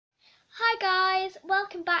Hi guys,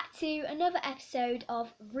 welcome back to another episode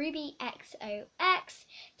of Ruby XOX.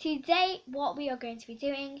 Today what we are going to be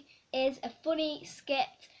doing is a funny skit.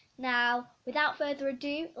 Now, without further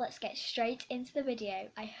ado, let's get straight into the video.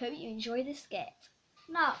 I hope you enjoy the skit.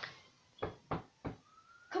 Knock.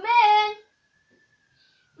 Come in!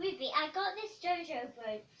 Ruby, I got this JoJo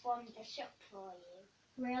boat from the shop for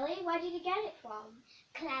you. Really? Where did you get it from?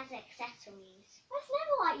 Claire's Accessories. That's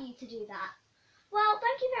never like you to do that. Well,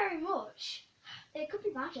 thank you very much. It could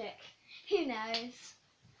be magic. Who knows?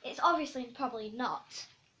 It's obviously probably not.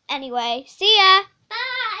 Anyway, see ya!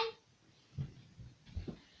 Bye!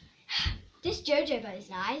 This JoJo boat is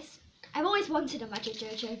nice. I've always wanted a magic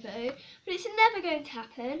JoJo boat, but it's never going to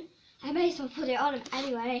happen. I may as well put it on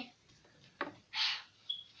anyway.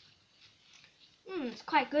 It's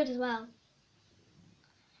quite good as well.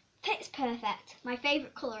 Fits perfect. My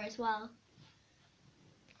favourite colour as well.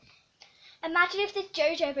 Imagine if this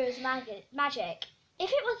JoJo boat was magic. If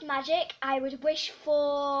it was magic, I would wish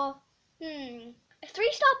for a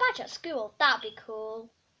 3-star badge at school. That'd be cool.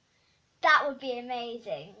 That would be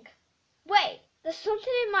amazing. Wait, there's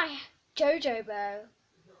something in my JoJo bow.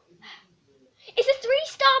 It's a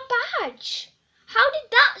 3-star badge. How did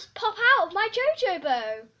that pop out of my JoJo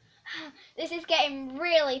bow? This is getting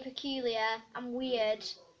really peculiar and weird.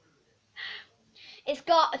 It's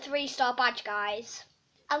got a 3-star badge, guys.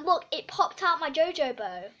 And look, it popped out my JoJo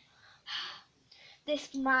bow.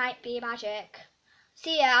 This might be magic.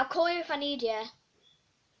 See ya, I'll call you if I need you.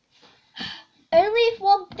 Only if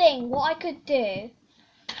one thing, what I could do.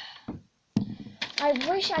 I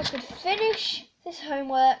wish I could finish this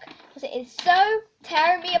homework because it is so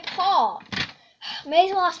tearing me apart. May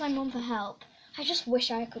as well ask my mum for help. I just wish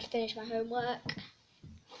I could finish my homework.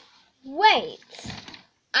 Wait,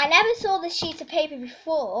 I never saw this sheet of paper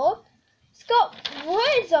before. It's got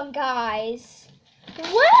words on, guys.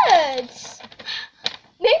 Words!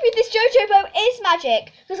 Maybe this JoJo bow is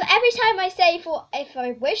magic, because every time I say if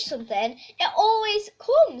I wish something, it always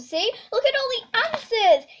comes, see? Look at all the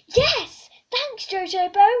answers! Yes! Thanks,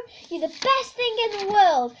 JoJo bow. You're the best thing in the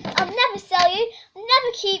world. I'll never sell you,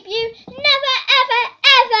 never keep you, never, ever,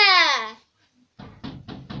 ever!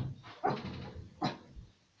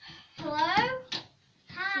 Hello?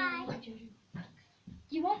 Hi.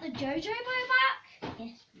 You want the JoJo bow back?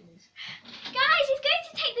 Yes, please. Guys, he's going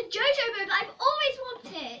to take the JoJo bow that I've always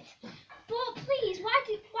wanted. But please, why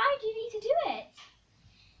do you need to do it?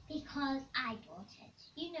 Because I bought it.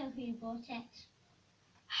 You know who bought it.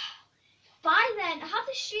 Fine then, have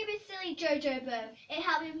the stupid silly JoJo bow. It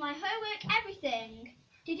helped me with my homework, everything.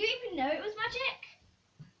 Did you even know it was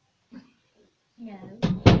magic? No.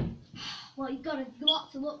 Well, you've got a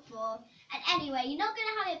lot to look for. And anyway, you're not going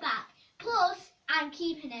to have it back. Plus, I'm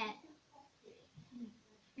keeping it.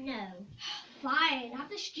 No. Fine, have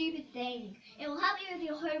the stupid thing. It will help you with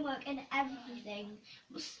your homework and everything.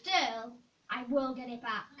 But still, I will get it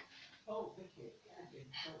back.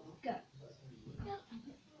 Go.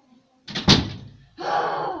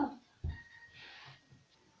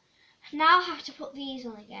 Now I have to put these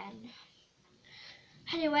on again.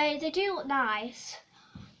 Anyway, they do look nice.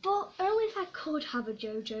 But only if I could have a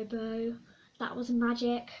JoJo bow. That was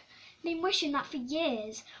magic. I've been wishing that for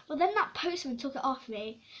years. Well, then that postman took it off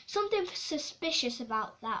me. Something suspicious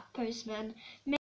about that postman.